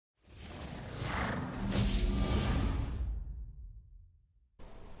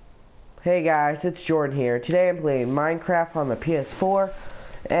Hey guys, it's Jordan here. Today I'm playing Minecraft on the PS4,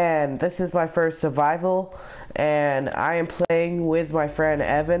 and this is my first survival, and I am playing with my friend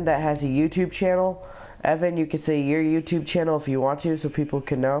Evan that has a YouTube channel. Evan, you can say your YouTube channel if you want to, so people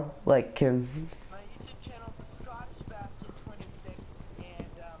can know, My YouTube channel is SHAREfactory 26, and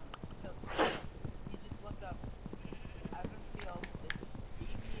you just look up Evan Fields.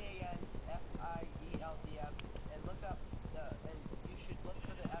 It's EVANFIELDS, and look up and you should look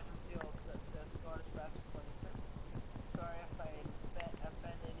for the Evan Fields that says SHAREfactory 26. Sorry if I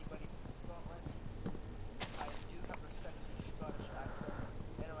offend anybody from Scotland. I do have respect for the Scottish accent.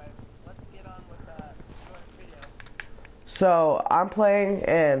 Anyway, let's get on with the video. So I'm playing,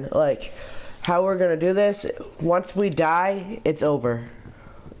 and like how we're gonna do this, once we die, it's over.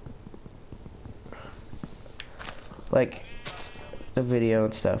 Like the video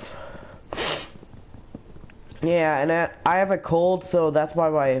and stuff. Yeah, and I have a cold, so that's why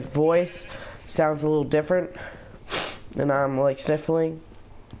my voice sounds a little different, and I'm like sniffling.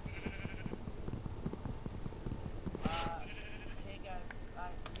 Hey guys,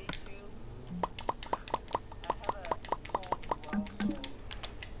 me too. I have a cold as well, so yeah,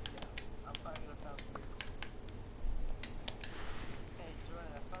 I'm probably gonna sound weird. Hey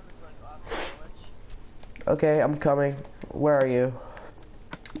Jordan, I found this like awesome village. Okay, I'm coming. Where are you?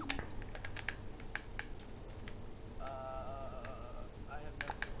 I have no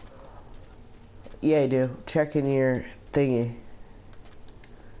clue. Yeah, I do. Checking your thingy.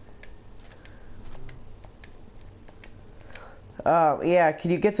 Yeah,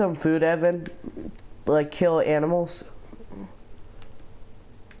 can you get some food, Evan? Like, kill animals?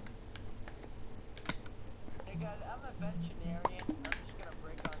 Hey guys, I'm a veterinarian. I'm just gonna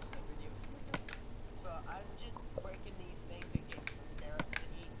break on the video for you. So I'm just breaking these things and getting some carrots to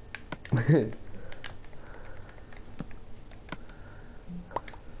eat.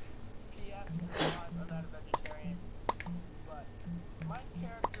 P.S. I'm not a vegetarian, but my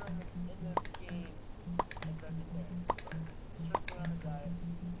character in this game is vegetarian. Strictly on a diet,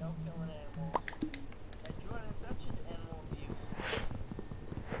 no killing animals. And Jordan, that's just animal abuse.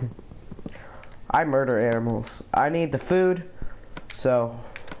 I murder animals. I need the food, so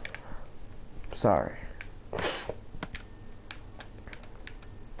sorry. Food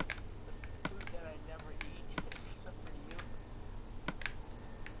that I never eat, except for you.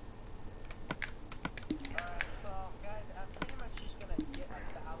 Alright, so guys, I'm pretty much just gonna get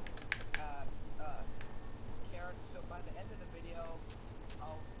 1,000 carrots. So by the end of the video,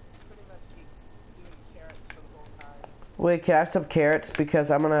 I'll pretty much be doing carrots for the whole time. Wait, can I have some carrots?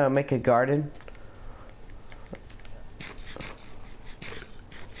 Because I'm gonna make a garden.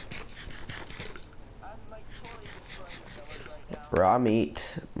 I'm like totally destroying the village right now. Raw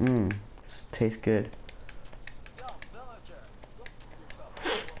meat. Mmm, tastes good. Yo, villager, look at yourself.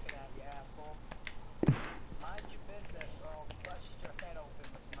 Looking at you, asshole. Mind your business, or I'll bust your head open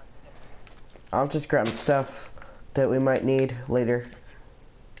with my stick. I'll just grab stuff that we might need later.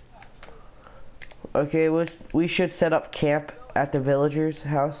 Okay, we should set up camp at the villager's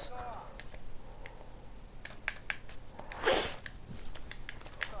house. Sorry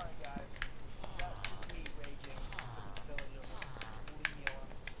guys, that's just me raging. Okay,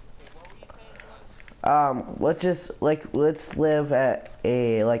 what were you saying, Jordan? Let's live at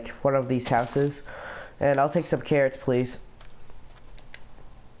a one of these houses, and I'll take some carrots, please.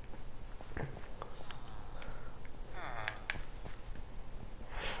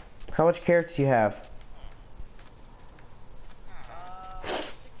 How much carrots do you have?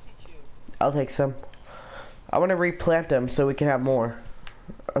 62. I'll take some. I want to replant them so we can have more.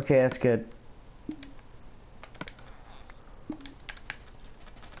 Okay, that's good. Hey,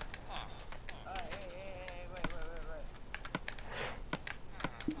 wait.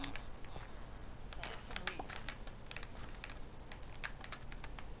 Get some wheat.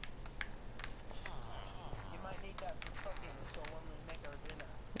 You might need that for cooking, so when we make our dinner.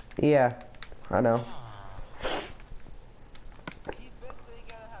 Yeah, I know. He's basically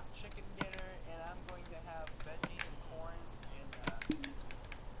gonna have chicken dinner, and I'm going to have veggies and corn and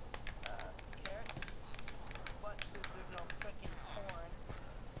carrots. But since there's no freaking corn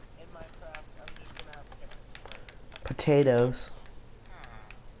in Minecraft, I'm just gonna have carrots. Potatoes.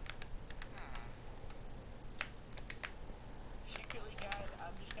 Secretly, guys,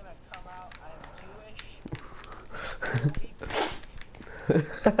 I'm just gonna come out. I'm Jewish. I eat beef.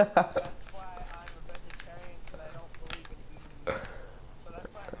 That's why I'm a vegetarian, because I don't believe in eating meat. So that's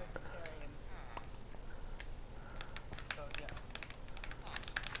why I'm vegetarian. So yeah.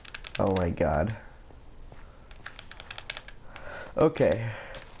 Oh my god. Okay.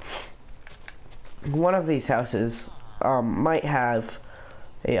 One of these houses might have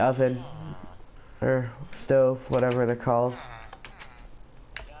a oven or stove, whatever they're called.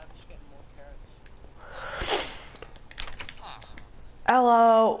 Yeah, I'm just getting more carrots.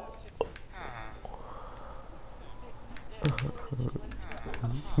 Hello. And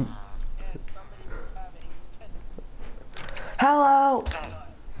somebody was having 10 Hello.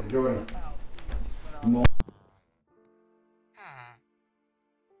 I'm doing out.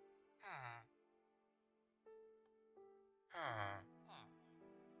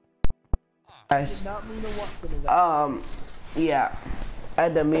 Guys. Did not mean to walk into that. Yeah. I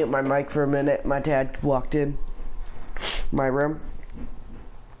had to mute my mic for a minute. My dad walked in my room.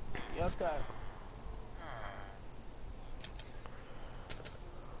 Okay.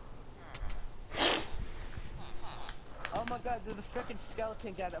 Oh my god, there's a freaking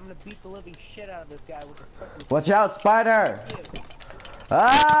skeleton guy. I'm gonna beat the living shit out of this guy with a freaking. Watch out, spider!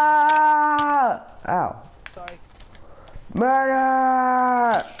 Ah! Ow. Sorry.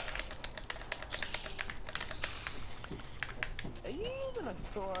 Murder! Are you using a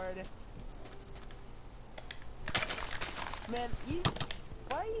sword? Man,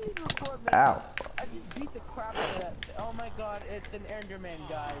 why are you using a sword, man? Ow. I just beat the crap out of that. Oh my god, it's an Enderman,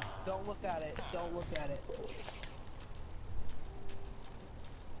 guys. Don't look at it. Don't look at it.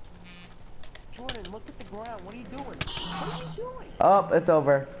 Jordan, look at the ground. What are you doing? What are you doing? Oh, it's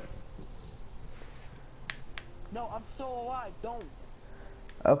over. No, I'm still alive. Don't.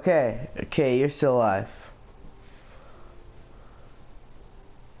 Okay, you're still alive.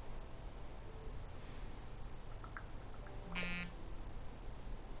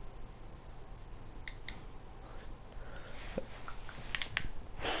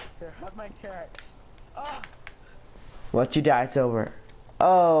 Here, have my carrot. Ah! Once you die, it's over.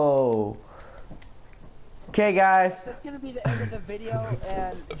 Oh. Okay, guys. That's gonna be the end of the video,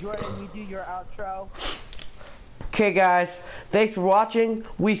 and Jordan, you do your outro. Okay, guys. Thanks for watching.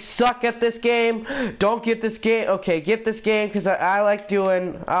 We suck at this game. Don't get this game. Okay, get this game because I like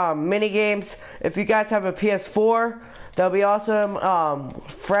doing mini games. If you guys have a PS4, that'll be awesome.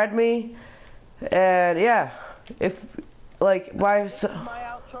 Friend me. And yeah, if like my. This is my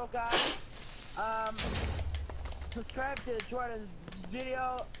outro, guys. Subscribe to Jordan's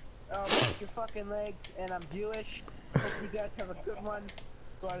video. Break your fucking legs, and I'm Jewish. Hope you guys have a good one.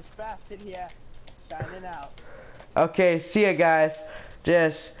 Gordon's Fasted here, signing out. Okay, see ya, guys.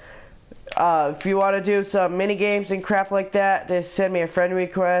 Just if you want to do some mini games and crap like that, just send me a friend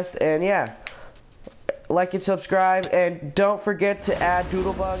request. And yeah, like and subscribe, and don't forget to add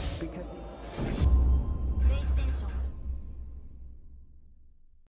Doodlebug because